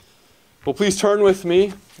Well, please turn with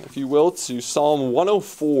me, if you will, to Psalm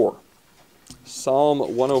 104. Psalm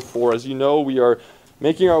 104. As you know, we are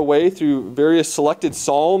making our way through various selected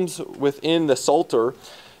psalms within the Psalter.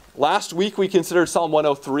 Last week we considered Psalm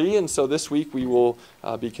 103, and so this week we will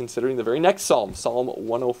be considering the very next psalm, Psalm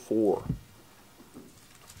 104.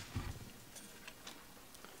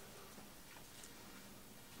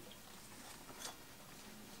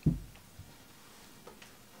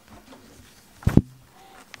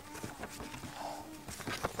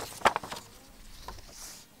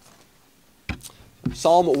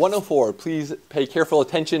 Psalm 104, please pay careful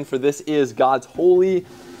attention, for this is God's holy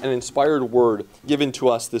and inspired word given to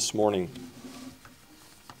us this morning.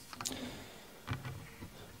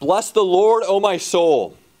 Bless the Lord, O my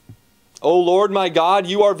soul. O Lord my God,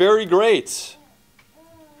 you are very great.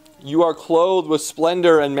 You are clothed with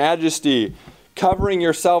splendor and majesty, covering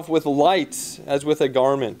yourself with light as with a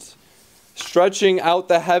garment, stretching out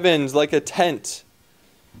the heavens like a tent.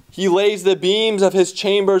 He lays the beams of his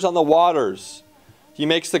chambers on the waters. He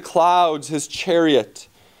makes the clouds his chariot.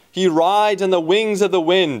 He rides on the wings of the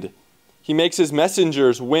wind. He makes his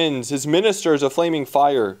messengers winds, his ministers a flaming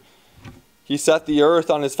fire. He set the earth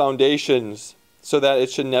on its foundations so that it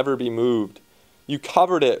should never be moved. You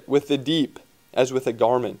covered it with the deep as with a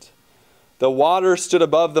garment. The waters stood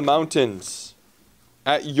above the mountains.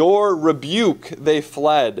 At your rebuke they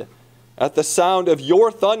fled. At the sound of your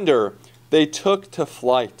thunder they took to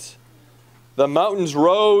flight. The mountains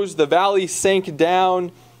rose, the valleys sank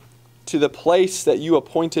down to the place that you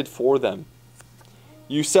appointed for them.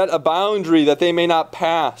 You set a boundary that they may not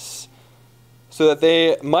pass, so that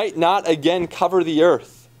they might not again cover the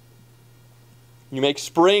earth. You make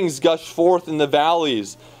springs gush forth in the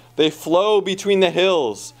valleys. They flow between the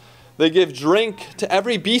hills. They give drink to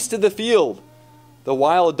every beast of the field. The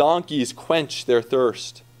wild donkeys quench their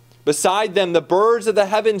thirst. Beside them the birds of the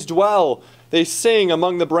heavens dwell. They sing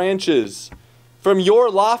among the branches. From your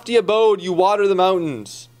lofty abode you water the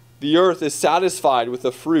mountains. The earth is satisfied with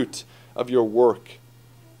the fruit of your work.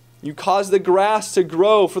 You cause the grass to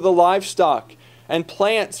grow for the livestock, and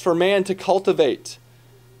plants for man to cultivate,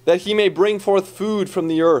 that he may bring forth food from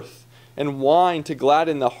the earth, and wine to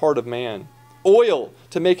gladden the heart of man, oil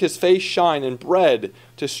to make his face shine, and bread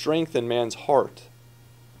to strengthen man's heart.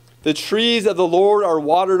 The trees of the Lord are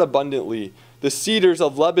watered abundantly, the cedars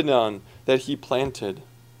of Lebanon that he planted.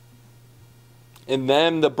 In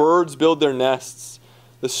them the birds build their nests.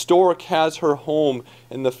 The stork has her home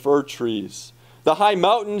in the fir trees. The high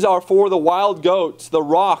mountains are for the wild goats. The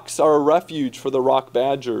rocks are a refuge for the rock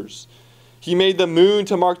badgers. He made the moon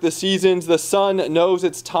to mark the seasons. The sun knows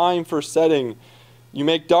its time for setting. You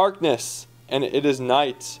make darkness, and it is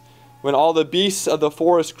night, when all the beasts of the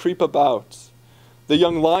forest creep about. The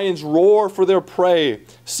young lions roar for their prey,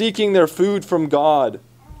 seeking their food from God.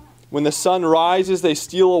 When the sun rises, they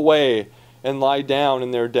steal away and lie down in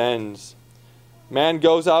their dens. Man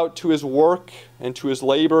goes out to his work and to his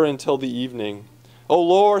labor until the evening. O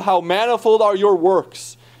Lord, how manifold are your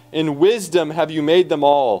works! In wisdom have you made them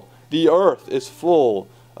all. The earth is full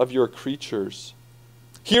of your creatures.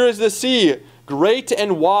 Here is the sea, great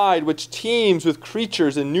and wide, which teems with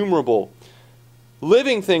creatures innumerable,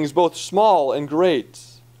 living things both small and great.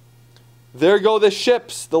 There go the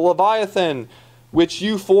ships, the Leviathan, which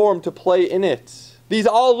you formed to play in it. These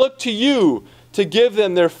all look to you to give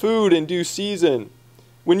them their food in due season.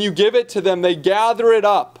 When you give it to them, they gather it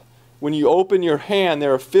up. When you open your hand, they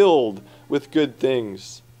are filled with good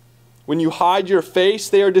things. When you hide your face,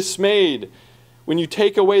 they are dismayed. When you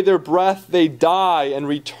take away their breath, they die and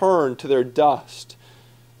return to their dust.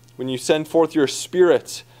 When you send forth your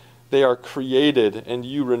spirit, they are created, and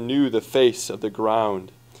you renew the face of the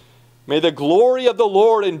ground. May the glory of the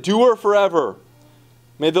Lord endure forever.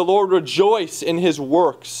 May the Lord rejoice in his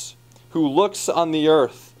works, who looks on the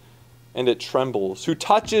earth and it trembles, who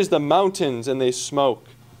touches the mountains and they smoke.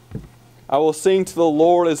 I will sing to the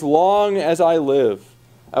Lord as long as I live.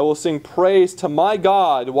 I will sing praise to my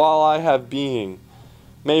God while I have being.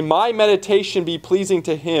 May my meditation be pleasing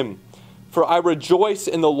to him, for I rejoice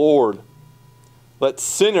in the Lord. Let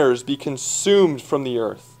sinners be consumed from the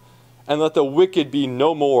earth, and let the wicked be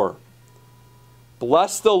no more.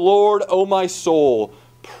 Bless the Lord, O my soul.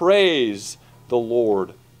 Praise the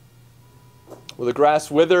Lord. Well, the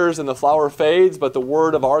grass withers and the flower fades, but the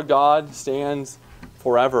word of our God stands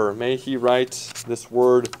forever. May he write this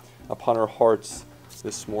word upon our hearts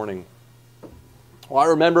this morning. Well, I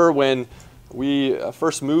remember when we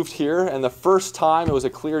first moved here, and the first time it was a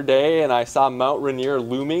clear day and I saw Mount Rainier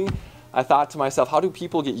looming, I thought to myself, how do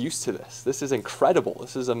people get used to this? This is incredible.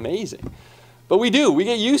 This is amazing. But we do. We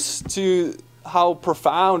get used to how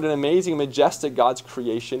profound and amazing and majestic God's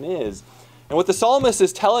creation is. And what the psalmist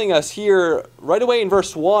is telling us here right away in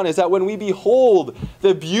verse 1 is that when we behold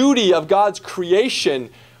the beauty of God's creation,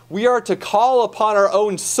 we are to call upon our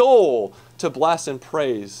own soul to bless and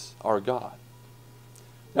praise our God.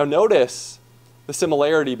 Now notice the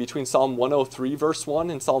similarity between Psalm 103 verse 1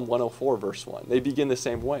 and Psalm 104 verse 1. They begin the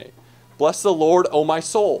same way. Bless the Lord, O my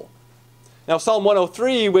soul. Now Psalm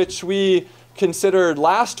 103, which we considered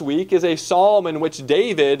last week, is a psalm in which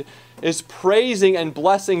David is praising and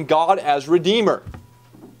blessing God as Redeemer.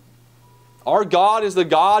 Our God is the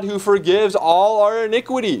God who forgives all our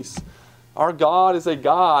iniquities. Our God is a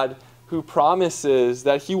God who promises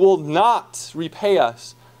that He will not repay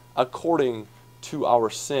us according to our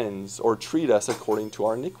sins or treat us according to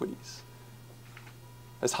our iniquities.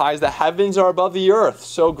 As high as the heavens are above the earth,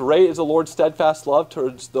 so great is the Lord's steadfast love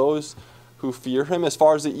towards those who fear Him. As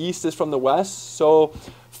far as the east is from the west, so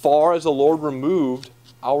far as the Lord removed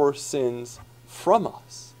our sins from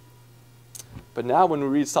us. But now when we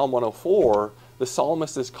read Psalm 104, the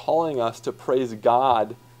psalmist is calling us to praise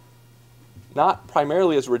God not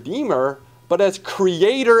primarily as Redeemer, but as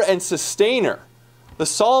Creator and Sustainer. The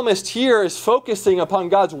psalmist here is focusing upon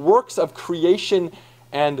God's works of creation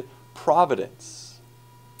and providence.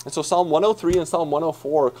 And so Psalm 103 and Psalm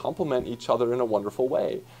 104 complement each other in a wonderful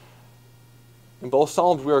way. In both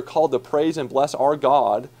Psalms, we are called to praise and bless our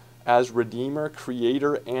God as Redeemer,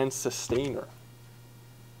 Creator, and Sustainer.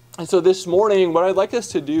 And so this morning, what I'd like us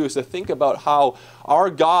to do is to think about how our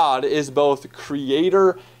God is both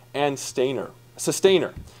Creator and Sustainer.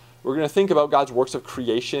 We're going to think about God's works of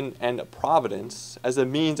creation and providence as a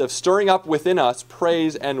means of stirring up within us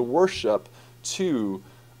praise and worship to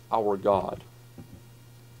our God.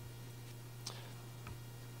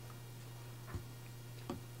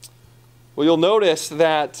 Well, you'll notice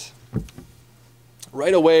that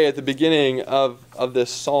right away at the beginning of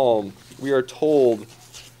this psalm, we are told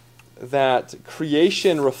that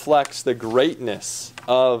creation reflects the greatness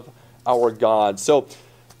of our God. So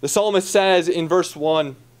the psalmist says in verse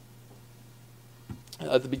 1,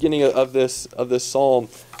 at the beginning of this psalm,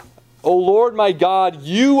 O Lord my God,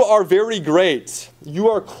 you are very great. You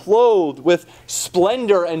are clothed with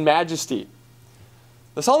splendor and majesty.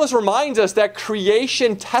 The psalmist reminds us that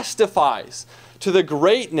creation testifies to the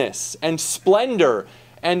greatness and splendor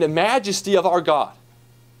and majesty of our God.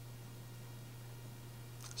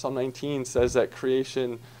 Psalm 19 says that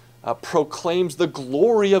creation proclaims the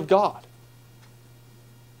glory of God.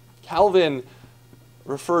 Calvin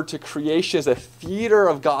referred to creation as a theater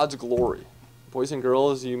of God's glory. Boys and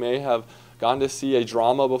girls, you may have gone to see a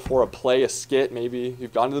drama before, a play, a skit. Maybe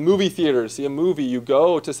you've gone to the movie theater to see a movie. You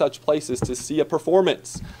go to such places to see a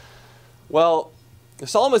performance. Well, the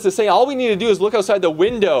psalmist is saying all we need to do is look outside the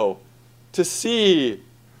window to see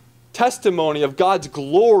testimony of God's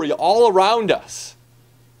glory all around us.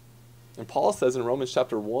 And Paul says in Romans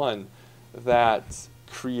chapter 1 that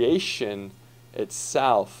creation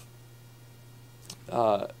itself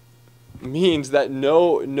means that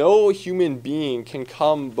no human being can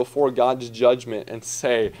come before God's judgment and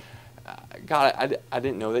say, God, I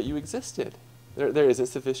didn't know that you existed. There isn't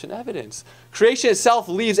sufficient evidence. Creation itself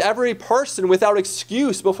leaves every person without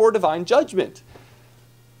excuse before divine judgment.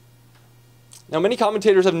 Now, many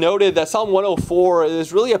commentators have noted that Psalm 104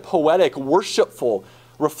 is really a poetic, worshipful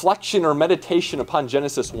reflection or meditation upon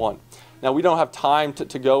Genesis 1. Now, we don't have time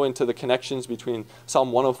to go into the connections between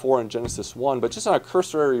Psalm 104 and Genesis 1, but just on a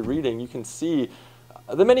cursory reading, you can see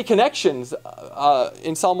the many connections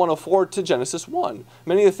in Psalm 104 to Genesis 1.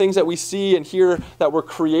 Many of the things that we see and hear that were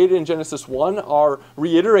created in Genesis 1 are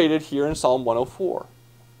reiterated here in Psalm 104.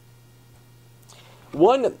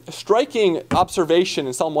 One striking observation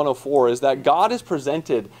in Psalm 104 is that God is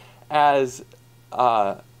presented as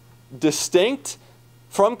distinct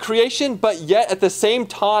from creation, but yet at the same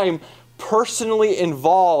time personally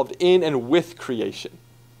involved in and with creation.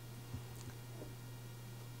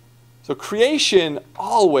 So creation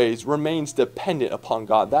always remains dependent upon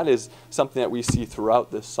God. That is something that we see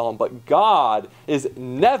throughout this psalm. But God is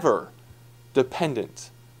never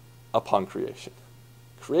dependent upon creation.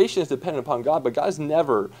 Creation is dependent upon God, but God is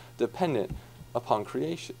never dependent upon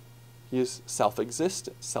creation. He is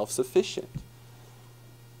self-existent, self-sufficient.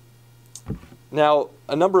 Now,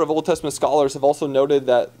 a number of Old Testament scholars have also noted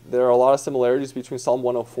that there are a lot of similarities between Psalm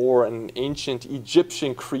 104 and an ancient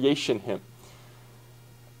Egyptian creation hymn.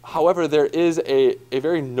 However, there is a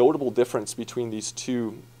very notable difference between these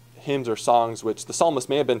two hymns or songs, which the psalmist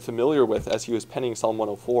may have been familiar with as he was penning Psalm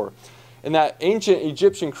 104. In that ancient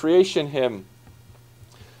Egyptian creation hymn,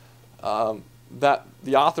 that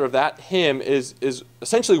the author of that hymn is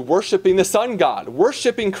essentially worshiping the sun god,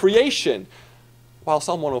 worshiping creation, while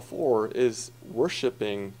Psalm 104 is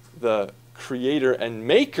worshiping the creator and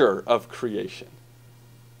maker of creation.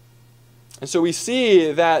 And so we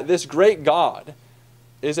see that this great God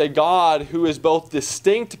is a God who is both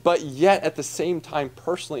distinct but yet at the same time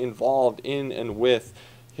personally involved in and with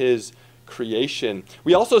his creation.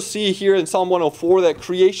 We also see here in Psalm 104 that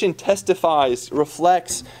creation testifies,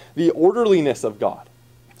 reflects the orderliness of God.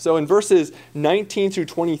 So in verses 19 through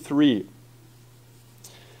 23,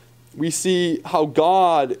 we see how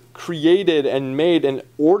God created and made an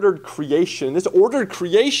ordered creation. This ordered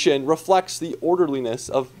creation reflects the orderliness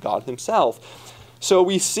of God himself. So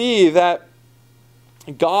we see that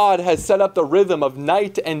God has set up the rhythm of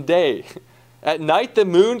night and day. At night, the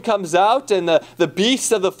moon comes out and the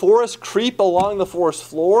beasts of the forest creep along the forest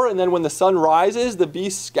floor. And then when the sun rises, the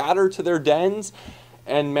beasts scatter to their dens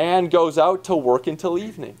and man goes out to work until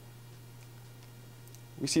evening.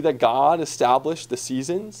 We see that God established the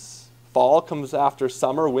seasons. Fall comes after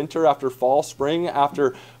summer, winter after fall, spring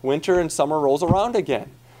after winter, and summer rolls around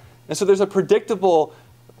again. And so there's a predictable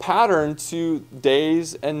pattern to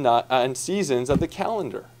days and seasons of the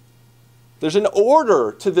calendar. There's an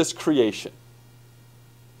order to this creation.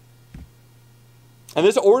 And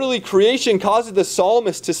this orderly creation causes the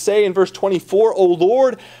psalmist to say in verse 24, O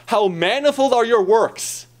Lord, how manifold are your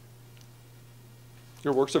works.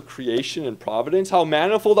 Your works of creation and providence. How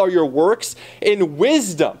manifold are your works in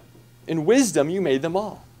wisdom. In wisdom you made them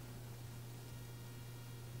all.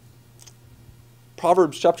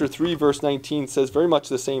 Proverbs chapter 3 verse 19 says very much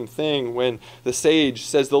the same thing when the sage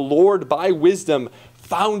says, the Lord by wisdom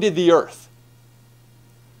founded the earth.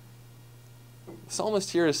 The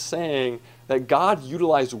psalmist here is saying that God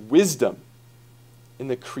utilized wisdom in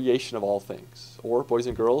the creation of all things. Or, boys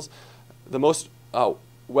and girls, the most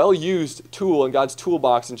well-used tool in God's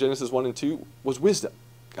toolbox in Genesis 1 and 2 was wisdom.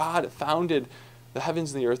 God founded the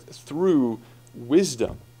heavens and the earth through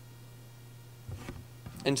wisdom.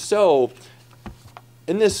 And so,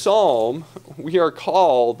 in this psalm, we are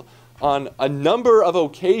called on a number of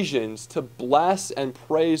occasions to bless and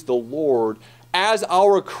praise the Lord as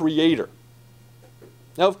our Creator.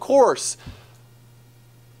 Now, of course,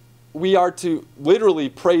 we are to literally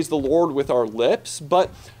praise the Lord with our lips, but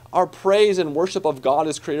our praise and worship of God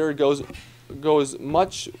as Creator goes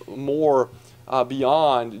much more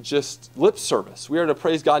beyond just lip service. We are to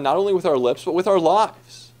praise God not only with our lips, but with our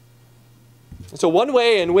lives. And so one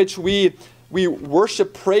way in which we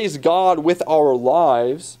worship, praise God with our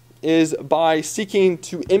lives is by seeking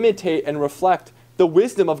to imitate and reflect the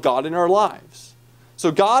wisdom of God in our lives.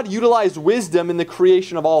 So God utilized wisdom in the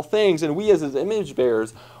creation of all things, and we as his image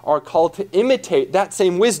bearers are called to imitate that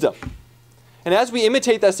same wisdom. And as we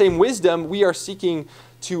imitate that same wisdom, we are seeking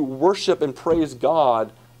to worship and praise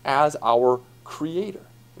God as our Creator.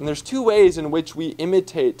 And there's two ways in which we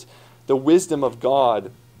imitate the wisdom of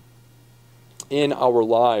God in our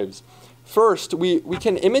lives. First, we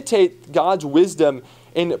can imitate God's wisdom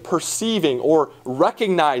in perceiving or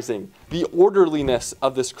recognizing the orderliness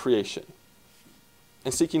of this creation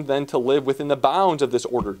and seeking then to live within the bounds of this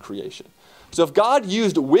ordered creation. So if God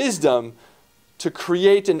used wisdom to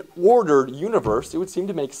create an ordered universe, it would seem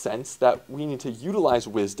to make sense that we need to utilize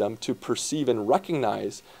wisdom to perceive and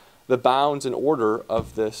recognize the bounds and order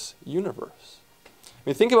of this universe. I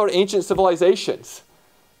mean, think about ancient civilizations.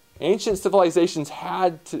 Ancient civilizations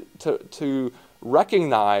had to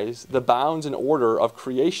recognize the bounds and order of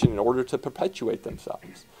creation in order to perpetuate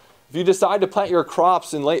themselves. If you decide to plant your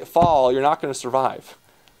crops in late fall, you're not going to survive.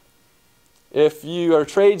 If you are a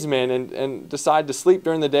tradesman and decide to sleep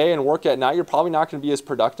during the day and work at night, you're probably not going to be as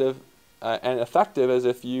productive and effective as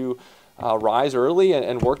if you rise early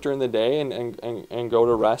and work during the day and go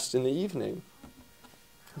to rest in the evening.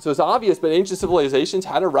 So it's obvious, but ancient civilizations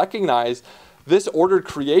had to recognize this ordered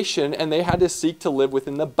creation, and they had to seek to live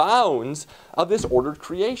within the bounds of this ordered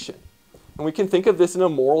creation. And we can think of this in a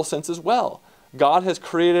moral sense as well. God has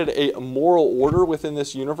created a moral order within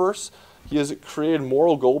this universe. He has created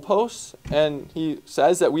moral goalposts, and he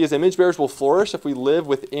says that we as image bearers will flourish if we live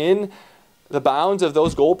within the bounds of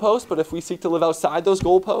those goalposts, but if we seek to live outside those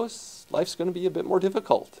goalposts, life's going to be a bit more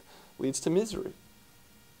difficult. Leads to misery.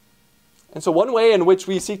 And so one way in which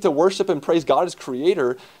we seek to worship and praise God as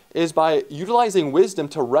Creator is by utilizing wisdom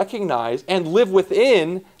to recognize and live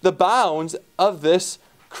within the bounds of this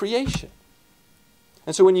creation.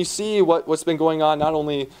 And so when you see what's been going on, not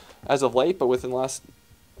only as of late, but within the last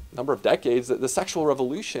number of decades, the sexual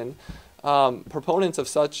revolution, proponents of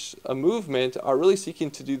such a movement are really seeking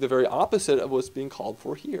to do the very opposite of what's being called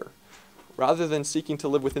for here. Rather than seeking to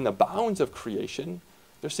live within the bounds of creation,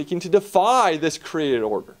 they're seeking to defy this created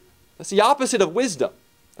order. That's the opposite of wisdom.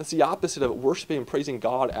 That's the opposite of worshiping and praising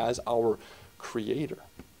God as our creator.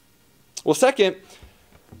 Well, second,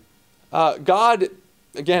 God,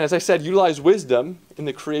 again, as I said, utilized wisdom in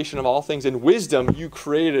the creation of all things. In wisdom, you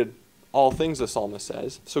created all things, the psalmist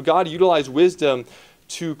says. So God utilized wisdom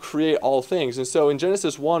to create all things. And so in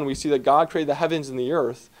Genesis 1, we see that God created the heavens and the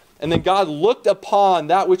earth. And then God looked upon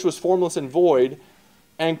that which was formless and void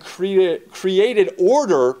and created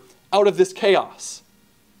order out of this chaos.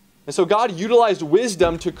 And so God utilized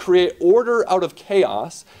wisdom to create order out of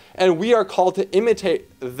chaos. And we are called to imitate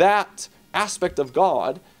that aspect of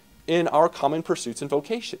God in our common pursuits and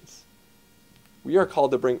vocations. We are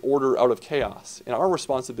called to bring order out of chaos in our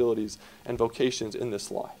responsibilities and vocations in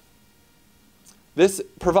this life. This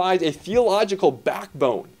provides a theological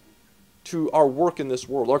backbone to our work in this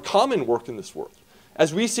world, our common work in this world.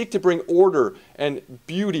 As we seek to bring order and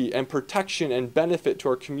beauty and protection and benefit to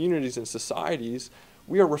our communities and societies,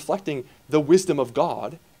 we are reflecting the wisdom of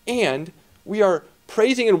God, and we are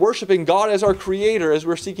praising and worshiping God as our creator as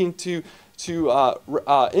we're seeking to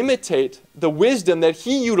imitate the wisdom that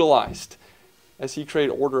he utilized as he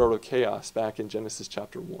created order out of chaos back in Genesis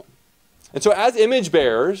chapter 1. And so as image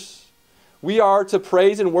bearers, we are to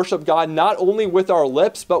praise and worship God not only with our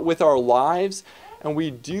lips, but with our lives. And we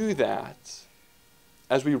do that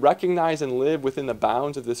as we recognize and live within the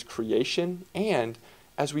bounds of this creation, and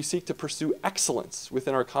as we seek to pursue excellence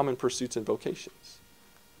within our common pursuits and vocations.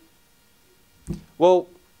 Well,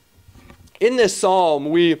 in this psalm,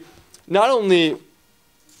 we not only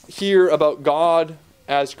hear about God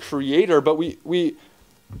as creator, but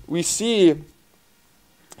we see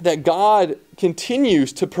that God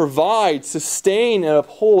continues to provide, sustain, and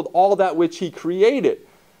uphold all that which he created.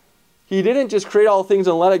 He didn't just create all things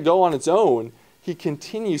and let it go on its own. He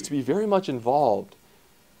continues to be very much involved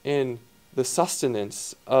in the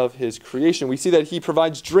sustenance of his creation. We see that he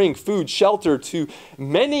provides drink, food, shelter to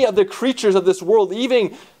many of the creatures of this world,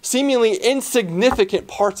 even seemingly insignificant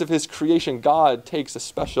parts of his creation. God takes a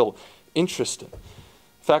special interest in.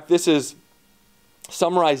 In fact, this is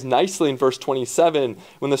summarized nicely in verse 27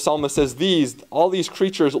 when the psalmist says, all these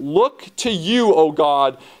creatures look to you, O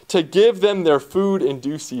God, to give them their food in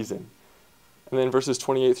due season. And then verses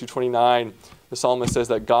 28 through 29, the psalmist says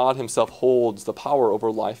that God himself holds the power over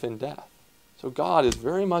life and death. So God is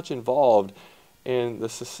very much involved in the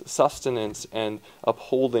sustenance and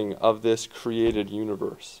upholding of this created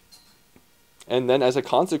universe. And then as a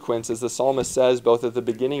consequence, as the psalmist says both at the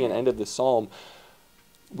beginning and end of the psalm,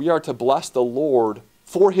 we are to bless the Lord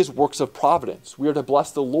for his works of providence. We are to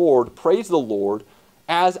bless the Lord, praise the Lord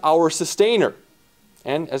as our sustainer.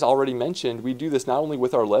 And as already mentioned, we do this not only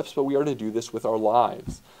with our lips, but we are to do this with our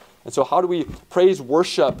lives. And so how do we praise,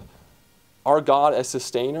 worship our God as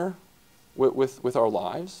sustainer with our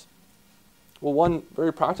lives? Well, one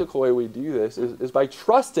very practical way we do this is by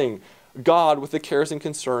trusting God with the cares and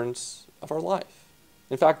concerns of our life.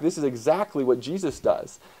 In fact, this is exactly what Jesus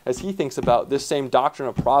does as he thinks about this same doctrine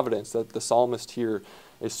of providence that the psalmist here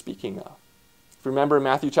is speaking of. If you remember in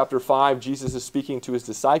Matthew chapter 5, Jesus is speaking to his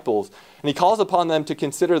disciples, and he calls upon them to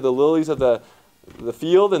consider the lilies of the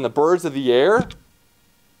field and the birds of the air.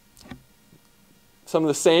 Some of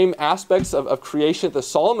the same aspects of creation that the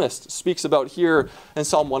psalmist speaks about here in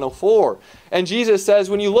Psalm 104. And Jesus says,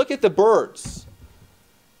 when you look at the birds,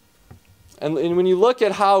 and when you look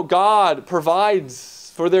at how God provides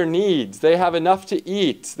for their needs, they have enough to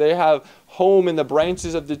eat, they have home in the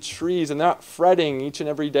branches of the trees, and they're not fretting each and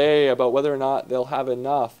every day about whether or not they'll have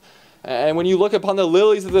enough. And when you look upon the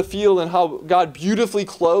lilies of the field and how God beautifully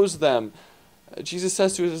clothes them, Jesus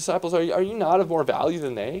says to his disciples, are you not of more value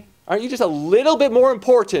than they? Aren't you just a little bit more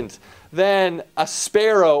important than a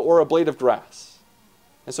sparrow or a blade of grass?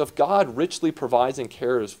 And so if God richly provides and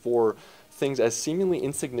cares for things as seemingly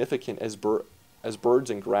insignificant as birds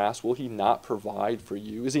and grass, will he not provide for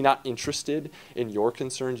you? Is he not interested in your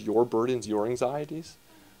concerns, your burdens, your anxieties?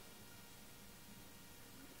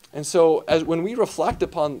 And so when we reflect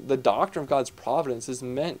upon the doctrine of God's providence, is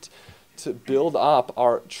meant to build up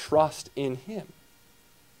our trust in him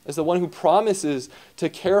as the one who promises to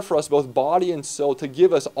care for us both body and soul, to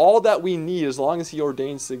give us all that we need as long as he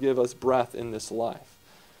ordains to give us breath in this life.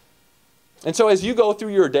 And so as you go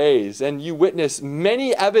through your days and you witness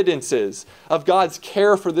many evidences of God's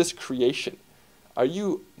care for this creation, are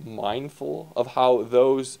you mindful of how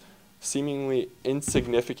those seemingly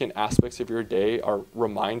insignificant aspects of your day are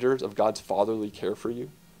reminders of God's fatherly care for you?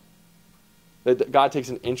 That God takes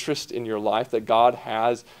an interest in your life, that God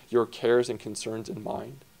has your cares and concerns in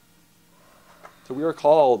mind? So we are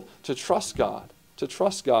called to trust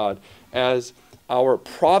God as our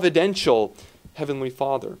providential Heavenly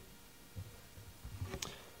Father.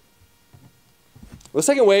 The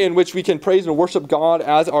second way in which we can praise and worship God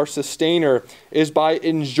as our sustainer is by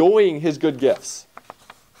enjoying his good gifts.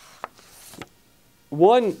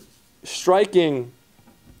 One striking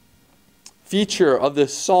feature of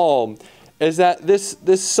this psalm is that this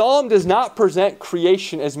psalm does not present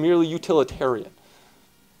creation as merely utilitarian.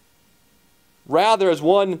 Rather, as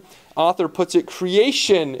one author puts it,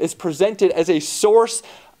 creation is presented as a source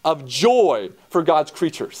of joy for God's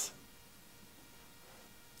creatures.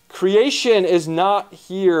 Creation is not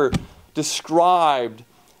here described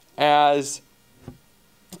as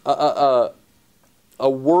a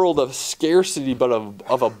world of scarcity, but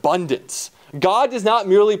of abundance. God does not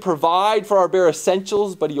merely provide for our bare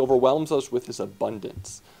essentials, but he overwhelms us with his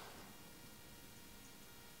abundance.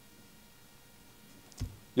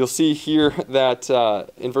 You'll see here that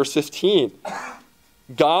in verse 15,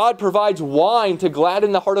 God provides wine to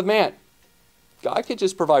gladden the heart of man. God could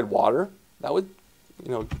just provide water. That would,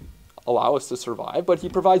 allow us to survive. But he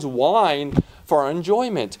provides wine for our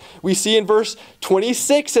enjoyment. We see in verse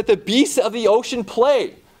 26 that the beasts of the ocean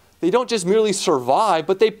play. They don't just merely survive,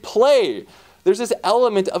 but they play. There's this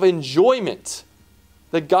element of enjoyment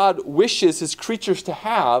that God wishes his creatures to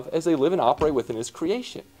have as they live and operate within his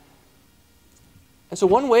creation. And so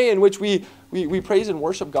one way in which we praise and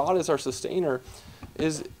worship God as our sustainer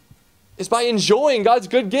is by enjoying God's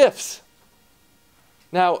good gifts.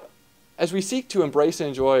 Now, as we seek to embrace and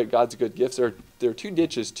enjoy God's good gifts, there are two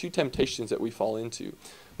ditches, two temptations that we fall into.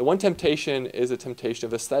 The one temptation is a temptation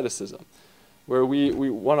of aestheticism, where we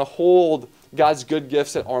want to hold God's good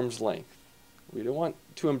gifts at arm's length. We don't want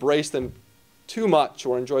to embrace them too much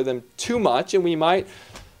or enjoy them too much, and we might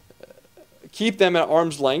keep them at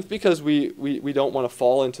arm's length because we don't want to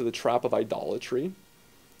fall into the trap of idolatry.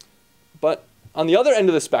 But on the other end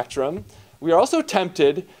of the spectrum, we are also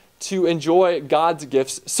tempted to enjoy God's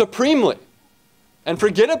gifts supremely and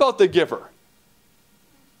forget about the giver,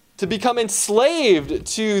 to become enslaved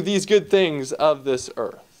to these good things of this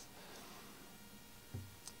earth.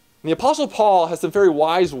 And the Apostle Paul has some very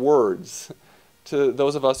wise words to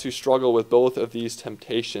those of us who struggle with both of these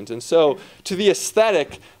temptations. And so, to the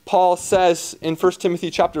aesthetic, Paul says in 1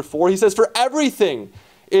 Timothy chapter 4, he says, "For everything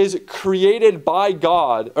is created by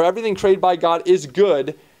God, or everything created by God is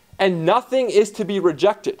good, and nothing is to be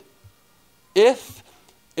rejected, if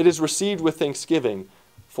it is received with thanksgiving,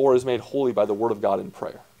 for it is made holy by the word of God in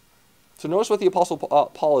prayer." So notice what the Apostle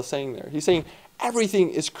Paul is saying there. He's saying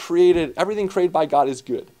everything created by God is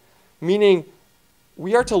good. Meaning,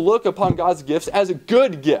 we are to look upon God's gifts as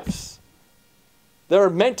good gifts. They are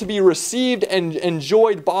meant to be received and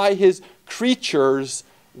enjoyed by his creatures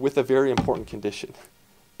with a very important condition: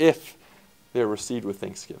 if they are received with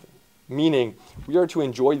thanksgiving. Meaning, we are to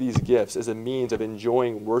enjoy these gifts as a means of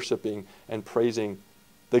enjoying, worshiping, and praising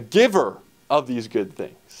the giver of these good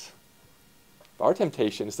things. Our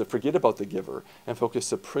temptation is to forget about the giver and focus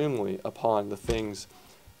supremely upon the things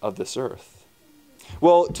of this earth.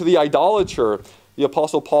 Well, to the idolater, the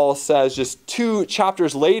Apostle Paul says just 2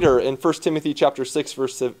 chapters later in 1 Timothy chapter 6,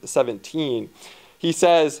 verse 17, he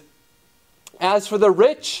says, "As for the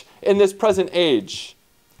rich in this present age,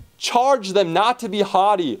 charge them not to be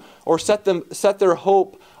haughty or set their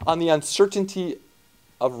hope on the uncertainty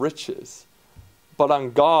of riches, but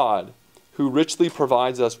on God, who richly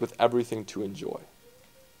provides us with everything to enjoy."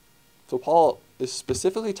 So Paul is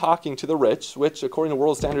specifically talking to the rich, which according to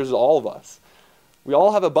world standards is all of us. We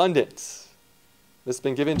all have abundance that's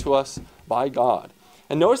been given to us by God.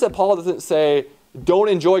 And notice that Paul doesn't say, don't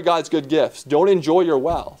enjoy God's good gifts. Don't enjoy your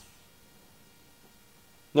wealth.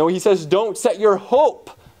 No, he says, don't set your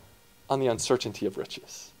hope on the uncertainty of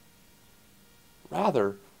riches.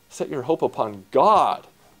 Rather, set your hope upon God,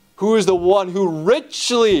 who is the one who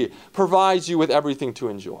richly provides you with everything to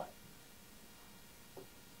enjoy.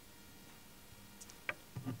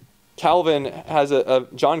 John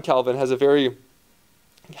Calvin has a very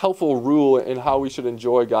helpful rule in how we should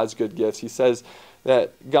enjoy God's good gifts. He says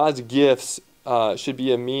that God's gifts should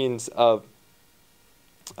be a means of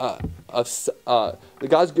God's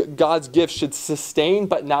gifts should sustain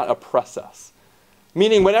but not oppress us.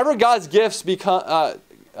 Meaning, whenever God's gifts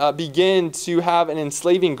begin to have an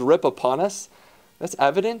enslaving grip upon us, that's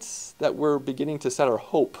evidence that we're beginning to set our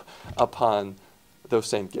hope upon those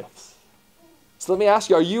same gifts. So let me ask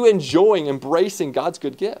you, are you embracing God's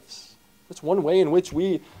good gifts? That's one way in which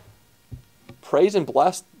we praise and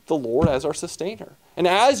bless the Lord as our sustainer. And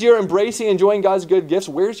as you're embracing and enjoying God's good gifts,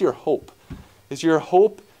 where's your hope? Is your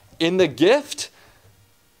hope in the gift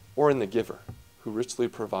or in the giver, who richly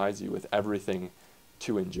provides you with everything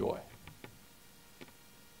to enjoy?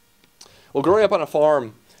 Well, growing up on a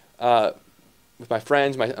farm with my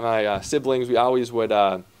friends, my siblings, we always would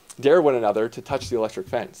dare one another to touch the electric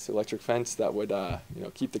fence that would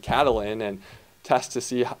keep the cattle in, and test to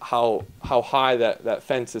see how high that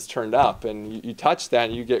fence is turned up. And you touch that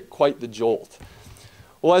and you get quite the jolt.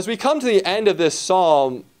 Well, as we come to the end of this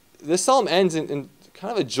psalm ends in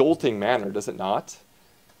kind of a jolting manner, does it not?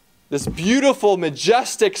 This beautiful,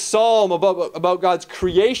 majestic psalm about God's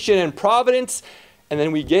creation and providence. And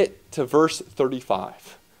then we get to verse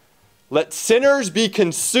 35. Let sinners be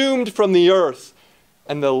consumed from the earth,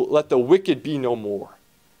 and let the wicked be no more.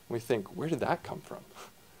 And we think, where did that come from?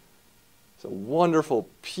 It's a wonderful,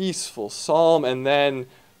 peaceful psalm, and then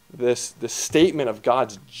this statement of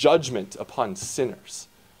God's judgment upon sinners.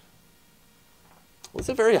 Well, it's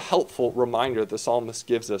a very helpful reminder that the psalmist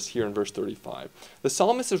gives us here in verse 35. The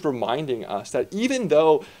psalmist is reminding us that even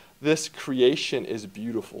though this creation is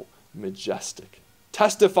beautiful, majestic,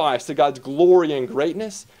 testifies to God's glory and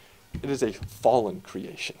greatness, it is a fallen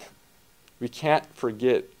creation. We can't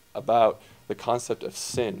forget about the concept of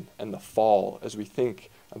sin and the fall as we think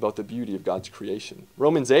about the beauty of God's creation.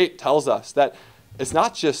 Romans 8 tells us that it's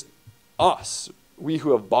not just us, we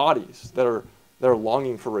who have bodies, that are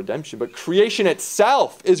longing for redemption, but creation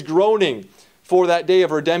itself is groaning for that day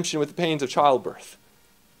of redemption with the pains of childbirth.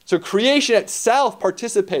 So creation itself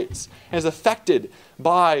participates and is affected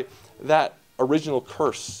by that original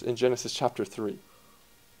curse in Genesis chapter 3.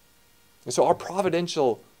 And so our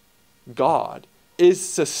providential God is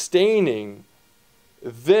sustaining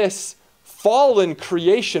this fallen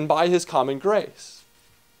creation by his common grace.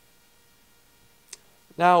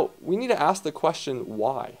 Now, we need to ask the question,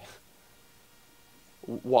 why?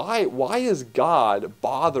 Why is God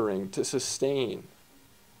bothering to sustain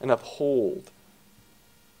and uphold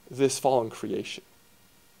this fallen creation?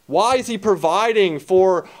 Why is he providing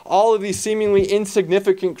for all of these seemingly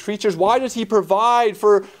insignificant creatures? Why does he provide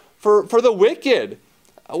for the wicked?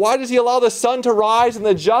 Why does he allow the sun to rise in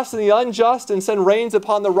the just and the unjust and send rains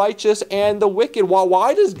upon the righteous and the wicked?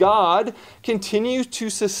 Why does God continue to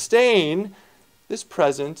sustain this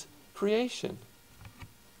present creation?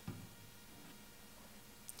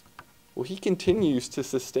 Well, he continues to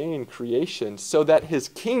sustain creation so that his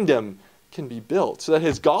kingdom can be built, so that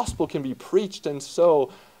his gospel can be preached, and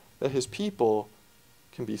so that his people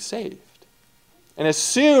can be saved. And as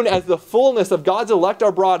soon as the fullness of God's elect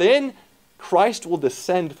are brought in, Christ will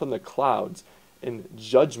descend from the clouds in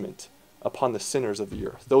judgment upon the sinners of the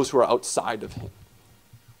earth, those who are outside of him.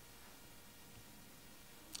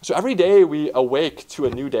 So every day we awake to a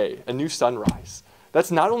new day, a new sunrise.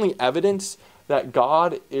 That's not only evidence that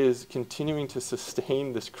God is continuing to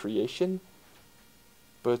sustain this creation,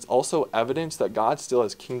 but it's also evidence that God still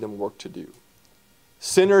has kingdom work to do.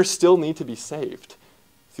 Sinners still need to be saved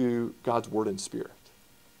through God's word and spirit.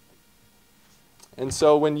 And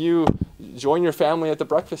so when you join your family at the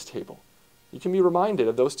breakfast table, you can be reminded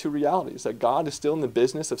of those two realities, that God is still in the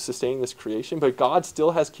business of sustaining this creation, but God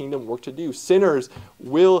still has kingdom work to do. Sinners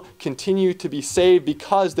will continue to be saved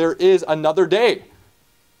because there is another day.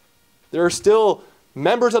 There are still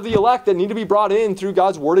members of the elect that need to be brought in through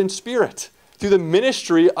God's word and spirit, through the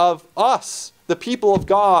ministry of us, the people of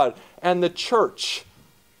God, and the church.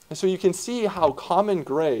 And so you can see how common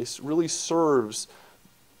grace really serves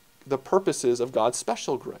the purposes of God's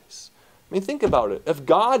special grace. I mean, think about it. If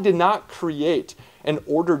God did not create an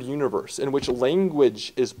ordered universe in which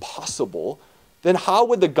language is possible, then how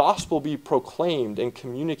would the gospel be proclaimed and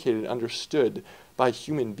communicated and understood by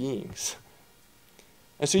human beings?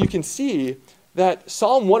 And so you can see that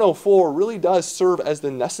Psalm 104 really does serve as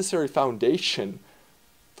the necessary foundation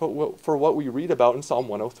for what we read about in Psalm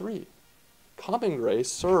 103. Common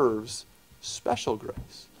grace serves special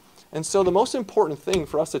grace. And so the most important thing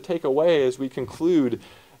for us to take away as we conclude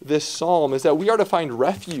this psalm is that we are to find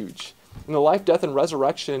refuge in the life, death, and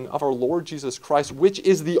resurrection of our Lord Jesus Christ, which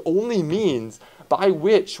is the only means by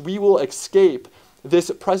which we will escape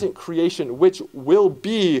this present creation, which will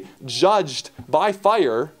be judged by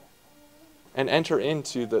fire and enter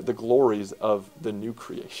into the glories of the new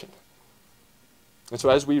creation. And so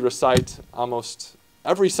as we recite almost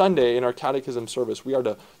every Sunday in our catechism service, we are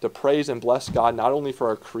to praise and bless God not only for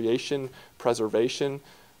our creation, preservation,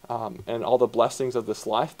 and all the blessings of this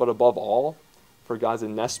life, but above all, for God's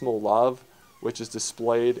inestimable love, which is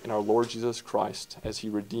displayed in our Lord Jesus Christ as he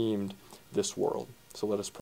redeemed this world. So let us pray.